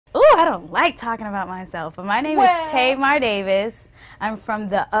I don't like talking about myself, but my name is Tamar Davis. I'm from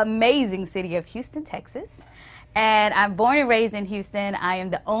the amazing city of Houston, Texas, and I'm born and raised in Houston. I am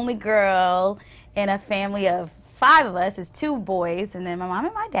the only girl in a family of 5 of us. It's 2 boys, and then my mom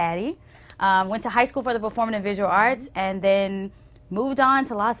and my daddy. Went to high school for the performing and visual arts, and then moved on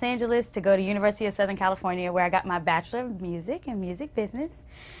to Los Angeles to go to University of Southern California, where I got my Bachelor of Music and Music Business.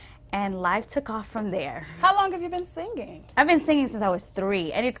 And life took off from there. How long have you been singing? I've been singing since I was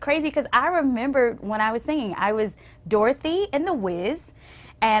 3. And it's crazy because I remember when I was singing. I was Dorothy in The Wiz.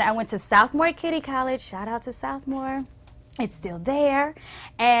 And I went to Southmore Kitty College. Shout out to Southmore. It's still there.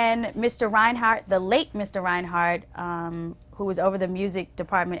 And Mr. Reinhardt, the late Mr. Reinhardt, who was over the music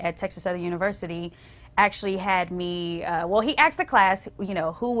department at Texas Southern University, actually had me, well, he asked the class, you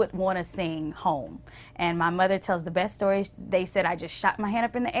know, who would want to sing home. And my mother tells the best story. They said I just shot my hand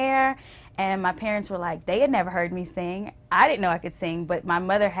up in the air, and my parents were like, they had never heard me sing. I didn't know I could sing, but my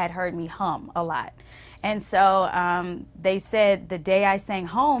mother had heard me hum a lot. And so they said the day I sang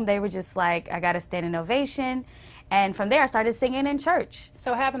home, they were just like, I got a standing ovation. And from there, I started singing in church.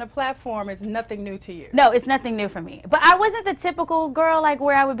 So having a platform is nothing new to you? No, it's nothing new for me. But I wasn't the typical girl, like,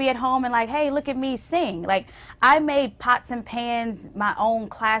 where I would be at home and like, hey, look at me sing. Like, I made pots and pans my own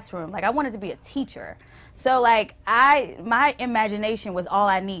classroom. Like, I wanted to be a teacher. So, like, my imagination was all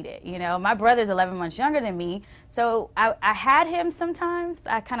I needed, you know. My brother's 11 months younger than me, so I had him sometimes.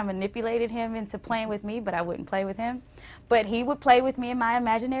 I kind of manipulated him into playing with me, but I wouldn't play with him. But he would play with me in my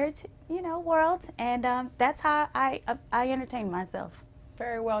imaginary, world, and that's how I entertained myself.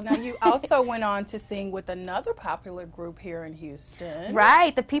 Very well. Now, you also went on to sing with another popular group here in Houston.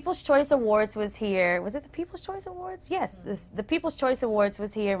 Right. The People's Choice Awards was here. Was it the People's Choice Awards? Yes. The People's Choice Awards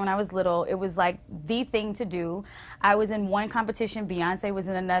was here when I was little. It was like the thing to do. I was in one competition. Beyonce was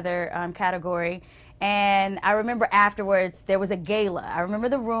in another category. And I remember afterwards, there was a gala. I remember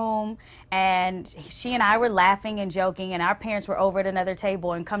the room, and she and I were laughing and joking, and our parents were over at another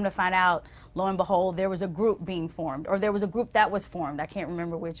table, and come to find out, lo and behold, there was a group being formed, or there was a group that was formed. I can't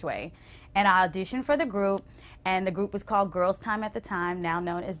remember which way. And I auditioned for the group, and the group was called Girls Time at the time, now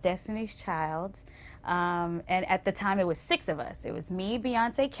known as Destiny's Child. And at the time, it was 6 of us. It was me,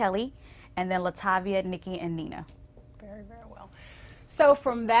 Beyonce, Kelly, and then Latavia, Nikki, and Nina. Very, very well. So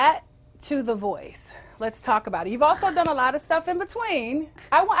from that to The Voice, let's talk about it. You've also done a lot of stuff in between.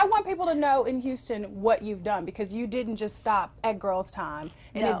 I want people to know in Houston what you've done, because you didn't just stop at Girls Time,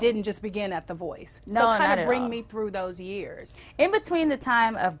 and it didn't just begin at The Voice. No, so kind of bring me through those years. In between the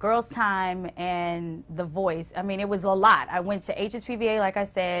time of Girls Time and The Voice, I mean, it was a lot. I went to HSPVA, like I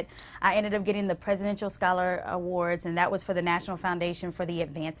said. I ended up getting the Presidential Scholar Awards, and that was for the National Foundation for the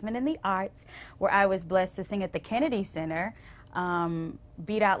Advancement in the Arts, where I was blessed to sing at the Kennedy Center.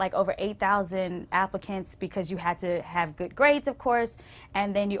 Beat out like over 8,000 applicants, because you had to have good grades, of course,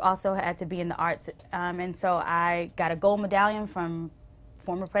 and then you also had to be in the arts. And so I got a gold medallion from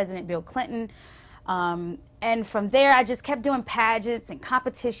former President Bill Clinton. And from there, I just kept doing pageants and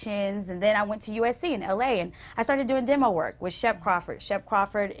competitions, and then I went to USC in LA, and I started doing demo work with Shep Crawford. Shep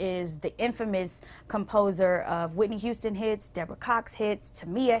Crawford is the infamous composer of Whitney Houston hits, Deborah Cox hits,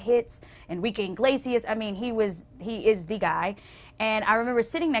 Tamia hits, Enrique Iglesias. I mean, he is the guy. And I remember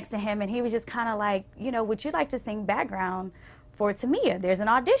sitting next to him, and he was just kind of like, would you like to sing background for Tamia? There's an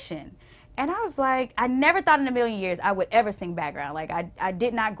audition. And I was like, I never thought in a million years I would ever sing background. Like, I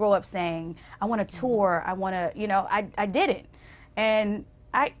did not grow up saying, I want to tour, I want to, I didn't. And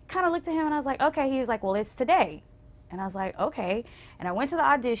I kind of looked at him, and I was like, okay. He was like, well, it's today. And I was like, okay. And I went to the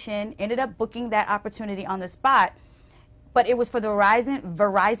audition, ended up booking that opportunity on the spot. But it was for the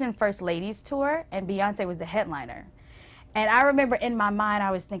Verizon First Ladies Tour, and Beyonce was the headliner. And I remember in my mind,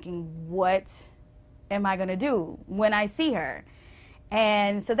 I was thinking, what am I going to do when I see her?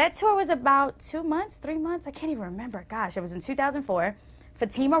 And so that tour was about 2 months, 3 months. I can't even remember. Gosh, it was in 2004.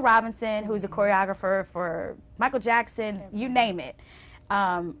 Fatima Robinson, who's a choreographer for Michael Jackson, you name it,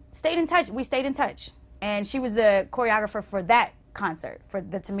 stayed in touch. We stayed in touch. And she was the choreographer for that concert, for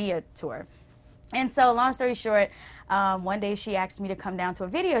the Tamia tour. And so long story short, one day she asked me to come down to a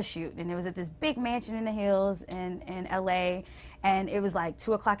video shoot, and it was at this big mansion in the hills in LA, and it was like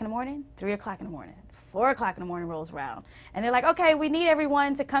 2 o'clock in the morning, 3 o'clock in the morning, 4 o'clock in the morning rolls around, and they're like, okay, we need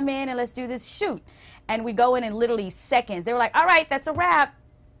everyone to come in and let's do this shoot. And we go in literally seconds. They were like, all right, that's a wrap.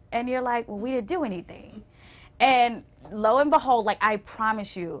 And you're like, well, we didn't do anything. And lo and behold, like, I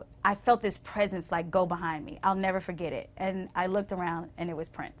promise you, I felt this presence like go behind me. I'll never forget it. And I looked around, and it was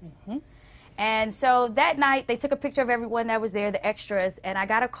Prince. Mm-hmm. And so that night, they took a picture of everyone that was there, the extras, and I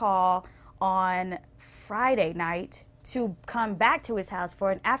got a call on Friday night to come back to his house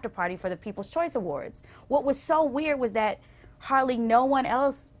for an after party for the People's Choice Awards. What was so weird was that hardly no one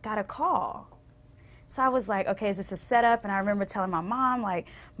else got a call. So I was like, okay, is this a setup? And I remember telling my mom, like,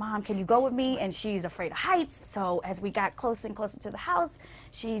 Mom, can you go with me? And she's afraid of heights. So as we got closer and closer to the house,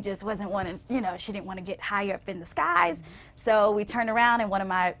 she just wasn't wanting, you know, she didn't want to get higher up in the skies. Mm-hmm. So we turned around and one of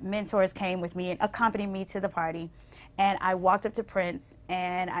my mentors came with me and accompanied me to the party. And I walked up to Prince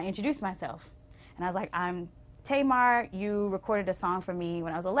and I introduced myself. And I was like, I'm Tamar, you recorded a song for me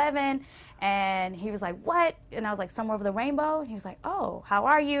when I was 11. And he was like, what? And I was like, Somewhere Over the Rainbow. And he was like, oh, how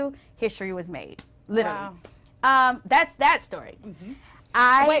are you? History was made. Literally. Wow. That's that story.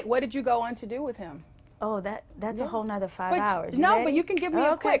 Mm-hmm. Wait, what did you go on to do with him? Oh, that's a whole nother 5 hours. No, but you can give me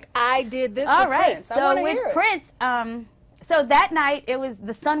a quick. I did this All with right. Prince. So with Prince, so that night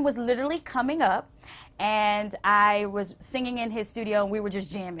the sun was literally coming up, and I was singing in his studio, and we were just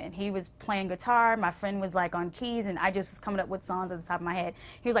jamming. He was playing guitar. My friend was like on keys, and I just was coming up with songs at the top of my head.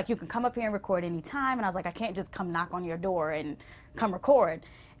 He was like, you can come up here and record anytime. And I was like, I can't just come knock on your door and come record.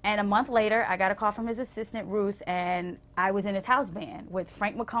 And a month later, I got a call from his assistant, Ruth, and I was in his house band with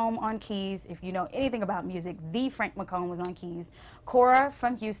Frank McComb on keys. If you know anything about music, the Frank McComb was on keys. Cora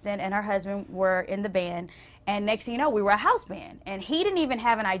from Houston and her husband were in the band. And next thing you know, we were a house band. And he didn't even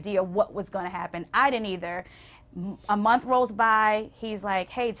have an idea what was going to happen. I didn't either. A month rolls by. He's like,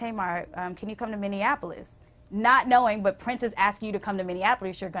 hey, Tamar, can you come to Minneapolis? Not knowing, but Prince is asking you to come to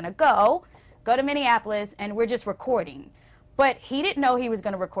Minneapolis. You're going to go to Minneapolis, and we're just recording. But he didn't know he was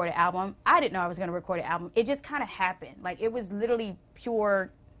going to record an album. I didn't know I was going to record an album. It just kind of happened. Like, it was literally pure,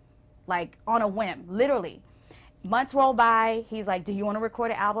 like, on a whim, literally. Months roll by. He's like, do you want to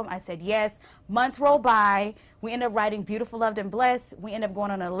record an album? I said, yes. Months roll by. We end up writing Beautiful, Loved, and Blessed. We end up going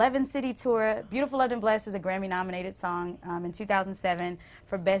on an 11-city tour. Beautiful, Loved, and Blessed is a Grammy-nominated song in 2007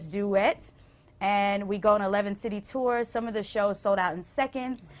 for Best Duet. And we go on an 11-city tour. Some of the shows sold out in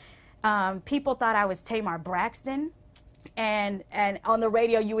seconds. People thought I was Tamar Braxton. And on the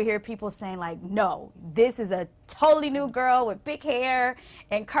radio, you would hear people saying, like, no, this is a totally new girl with big hair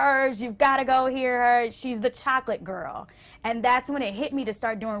and curves. You've got to go hear her. She's the chocolate girl. And that's when it hit me to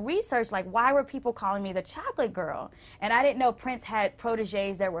start doing research, like, why were people calling me the chocolate girl? And I didn't know Prince had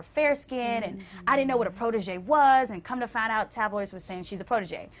proteges that were fair-skinned, and I didn't know what a protege was, and come to find out, tabloids were saying she's a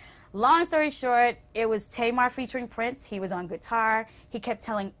protege. Long story short, it was Tamar featuring Prince. He was on guitar. He kept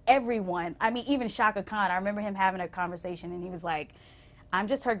telling everyone, I mean, even Shaka Khan, I remember him having a conversation, and he was like, I'm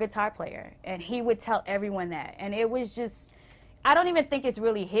just her guitar player. And he would tell everyone that. And it was just, I don't even think it's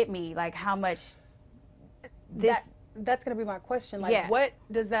really hit me, like, how much this... That's going to be my question. Like, what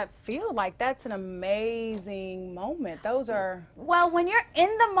does that feel like? That's an amazing moment. Those are... Well, when you're in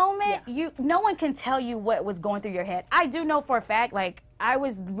the moment, no one can tell you what was going through your head. I do know for a fact, like, I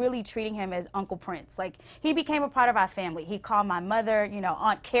was really treating him as Uncle Prince. Like, he became a part of our family. He called my mother, you know,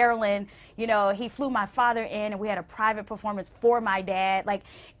 Aunt Carolyn. You know, he flew my father in, and we had a private performance for my dad. Like,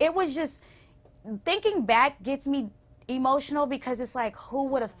 it was just... Thinking back gets me emotional because it's like, who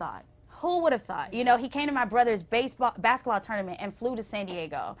would have thought? Who would have thought? You know, he came to my brother's basketball tournament and flew to San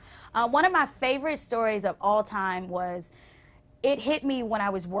Diego. One of my favorite stories of all time was, it hit me when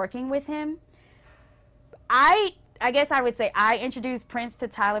I was working with him. I guess I would say I introduced Prince to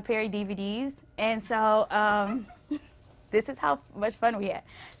Tyler Perry DVDs. And so this is how much fun we had.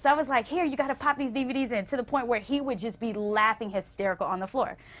 So I was like, here, you got to pop these DVDs in, to the point where he would just be laughing hysterical on the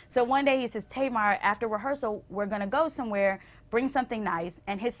floor. So one day he says, Tamar, after rehearsal, we're going to go somewhere, bring something nice.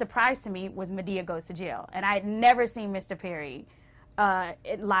 And his surprise to me was Madea Goes to Jail. And I had never seen Mr. Perry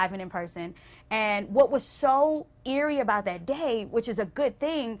live and in person. And what was so eerie about that day, which is a good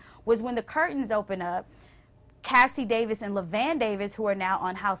thing, was when the curtains opened up, Cassie Davis and LaVan Davis, who are now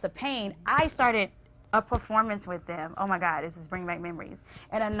on House of Pain, I started a performance with them. Oh my God, this is bringing back memories.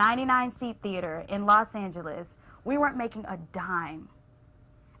 In a 99-seat theater in Los Angeles. We weren't making a dime.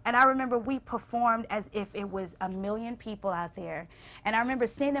 And I remember we performed as if it was 1 million people out there. And I remember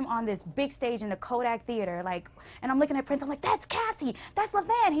seeing them on this big stage in the Kodak Theater, like, and I'm looking at Prince, I'm like, that's Cassie, that's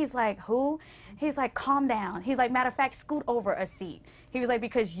LaVan. He's like, who? He's like, calm down. He's like, matter of fact, scoot over a seat. He was like,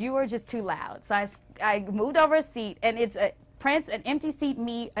 because you are just too loud. So I moved over a seat, and it's a Prince, an empty seat,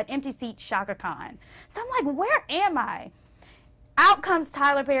 me, an empty seat, Shaka Khan. So I'm like, where am I? Out comes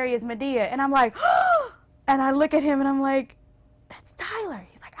Tyler Perry as Madea, and I'm like, and I look at him, and I'm like, that's Tyler.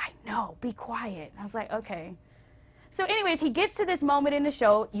 He's like, I know, be quiet. And I was like, okay. So anyways, he gets to this moment in the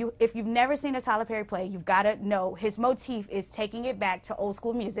show. If you've never seen a Tyler Perry play, you've got to know his motif is taking it back to old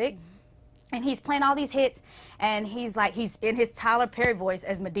school music. Mm-hmm. And he's playing all these hits, and he's like, he's in his Tyler Perry voice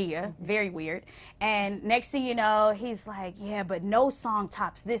as Madea, very weird. And next thing you know, he's like, yeah, but no song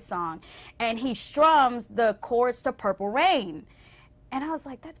tops this song. And he strums the chords to Purple Rain. And I was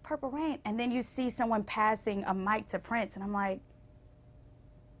like, that's Purple Rain. And then you see someone passing a mic to Prince, and I'm like,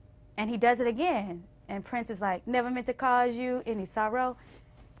 and he does it again. And Prince is like, never meant to cause you any sorrow.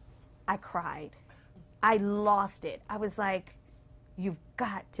 I cried. I lost it. I was like, you've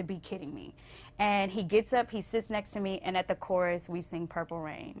got to be kidding me. And he gets up, he sits next to me, and at the chorus, we sing Purple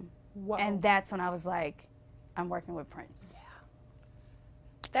Rain. Whoa. And that's when I was like, I'm working with Prince. Yeah.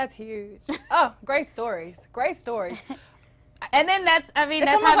 That's huge. Oh, great stories. Great stories. And then that's, I mean,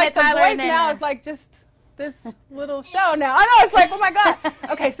 It's that's how almost like I met The Tyler. Voice now is like just this little show now. I know, it's like, oh my God.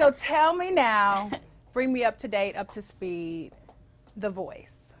 Okay, so tell me now, bring me up to date, up to speed, The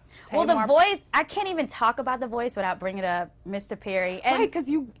Voice. Well, The Tamar- Voice, I can't even talk about The Voice without bringing up Mr. Perry. And, right, because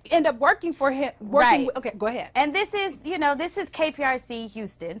you end up working for him. Right. Okay, go ahead. And this is, you know, this is KPRC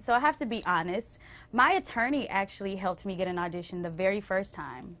Houston, so I have to be honest. My attorney actually helped me get an audition the very first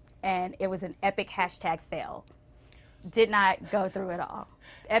time, and it was an epic #fail. Did not go through it all.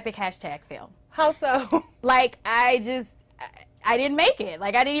 Epic #fail. How so? Like, I didn't make it.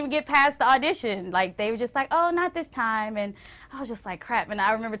 Like, I didn't even get past the audition. Like, they were just like, oh, not this time. And I was just like, crap. And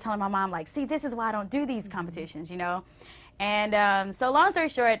I remember telling my mom, like, see, this is why I don't do these competitions, you know? And so long story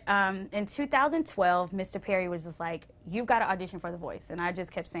short, in 2012, Mr. Perry was just like, you've got to audition for The Voice. And I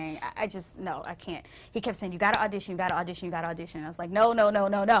just kept saying, no, I can't. He kept saying, you got to audition, you got to audition, you got to audition. And I was like, no, no, no,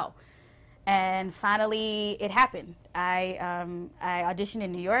 no, no. And finally, it happened. I auditioned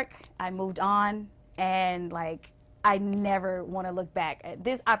in New York. I moved on, and like, I never want to look back.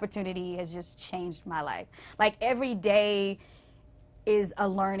 This opportunity has just changed my life. Like, every day is a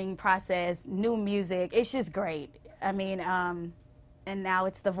learning process, new music. It's just great. I mean, and now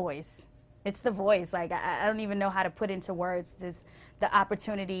it's The Voice. It's The Voice. Like, I don't even know how to put into words the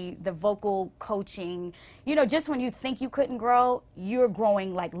opportunity, the vocal coaching. You know, just when you think you couldn't grow, you're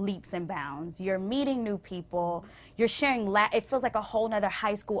growing like leaps and bounds. You're meeting new people. You're sharing, it feels like a whole nother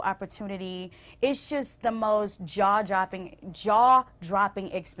high school opportunity. It's just the most jaw-dropping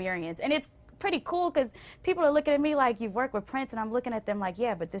experience. And it's pretty cool because people are looking at me like, you've worked with Prince, and I'm looking at them like,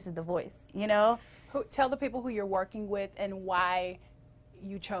 yeah, but this is The Voice, you know? Tell the people who you're working with and why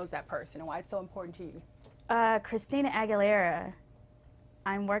you chose that person and why it's so important to you. Christina Aguilera.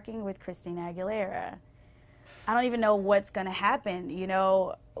 I'm working with Christina Aguilera. I don't even know what's going to happen, you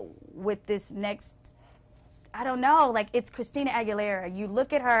know, with this next, I don't know, like, it's Christina Aguilera. You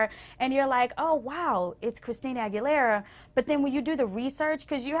look at her and you're like, oh, wow, it's Christina Aguilera. But then when you do the research,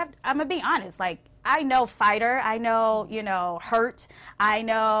 because I'm going to be honest, like, I know Fighter, I know, you know, Hurt, I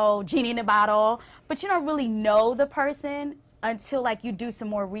know Genie in a Bottle, but you don't really know the person until, like, you do some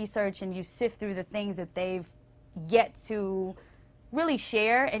more research and you sift through the things that they've yet to really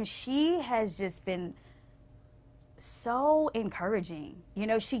share. And she has just been so encouraging. You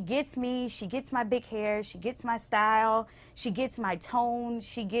know, she gets me, she gets my big hair, she gets my style, she gets my tone,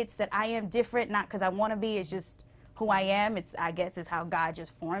 she gets that I am different, not because I want to be, it's just who I am. I guess it's how God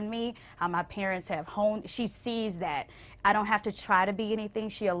just formed me, how my parents have honed. She sees that I don't have to try to be anything.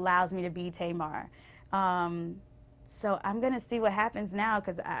 She allows me to be Tamar. So I'm going to see what happens now,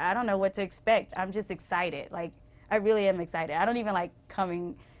 because I don't know what to expect. I'm just excited. Like, I really am excited. I don't even like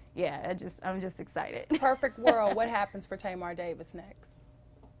coming. Yeah, I'm just excited. Perfect world. What happens for Tamar Davis next?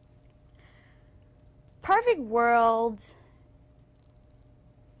 Perfect world.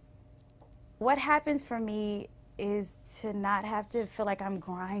 What happens for me is to not have to feel like I'm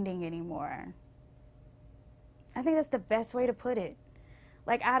grinding anymore. I think that's the best way to put it.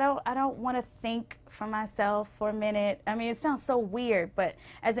 Like, I don't want to think for myself for a minute. I mean, it sounds so weird, but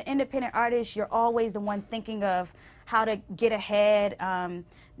as an independent artist, you're always the one thinking of how to get ahead,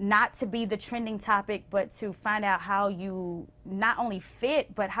 not to be the trending topic, but to find out how you not only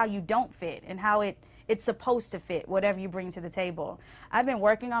fit, but how you don't fit, and how it's supposed to fit, whatever you bring to the table. I've been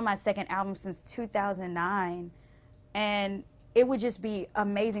working on my second album since 2009, and it would just be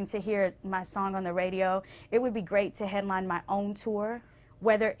amazing to hear my song on the radio. It would be great to headline my own tour,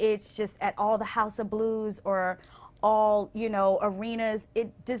 whether it's just at all the House of Blues or all, you know, arenas.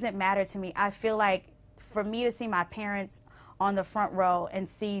 It doesn't matter to me. I feel like for me to see my parents on the front row and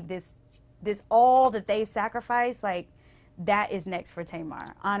see this all that they've sacrificed, like, that is next for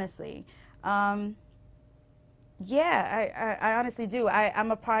Tamar, honestly. Yeah, I honestly do.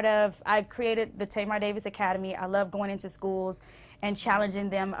 I've created the Tamar Davis Academy. I love going into schools and challenging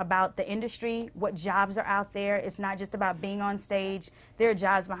them about the industry, what jobs are out there. It's not just about being on stage. There are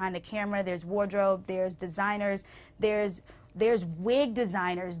jobs behind the camera. There's wardrobe. There's designers. There's there's wig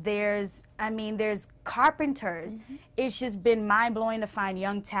designers, there's carpenters. It's just been mind-blowing to find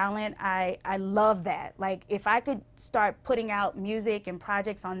young talent. I love that. Like, if I could start putting out music and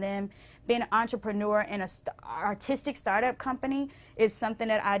projects on them, being an entrepreneur in a artistic startup company is something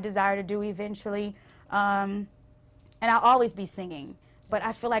that I desire to do eventually. And I'll always be singing, but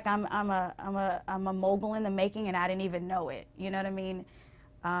I feel like I'm a mogul in the making, and I didn't even know it. You know what I mean?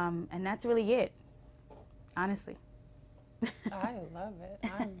 And that's really it, honestly. I love it.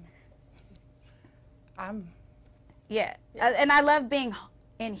 Yeah. And I love being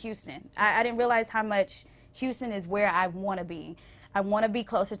in Houston. I didn't realize how much Houston is where I want to be. I want to be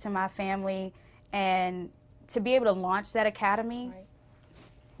closer to my family, and to be able to launch that academy. Right.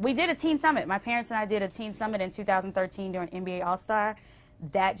 We did a teen summit. My parents and I did a teen summit in 2013 during NBA All-Star.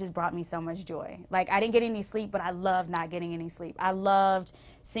 That just brought me so much joy. Like, I didn't get any sleep, but I loved not getting any sleep. I loved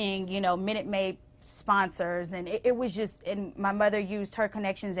seeing, you know, Minute Maid sponsors, and it was just, and my mother used her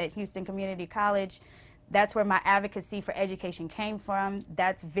connections at Houston Community College. That's where my advocacy for education came from.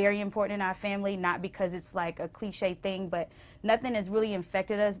 That's very important in our family, not because it's like a cliche thing, but nothing has really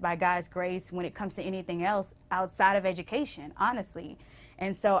infected us by God's grace when it comes to anything else outside of education, honestly.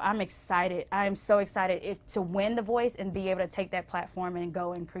 And so I'm excited. I am so excited to win The Voice and be able to take that platform and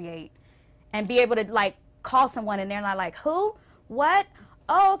go and create and be able to, like, call someone and they're not like, who? What?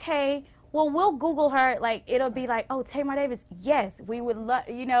 Oh, okay. Well, we'll Google her. Like, it'll be like, oh, Tamar Davis. Yes, we would love,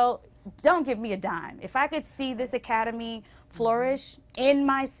 you know, don't give me a dime. If I could see this academy flourish in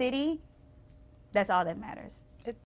my city, that's all that matters.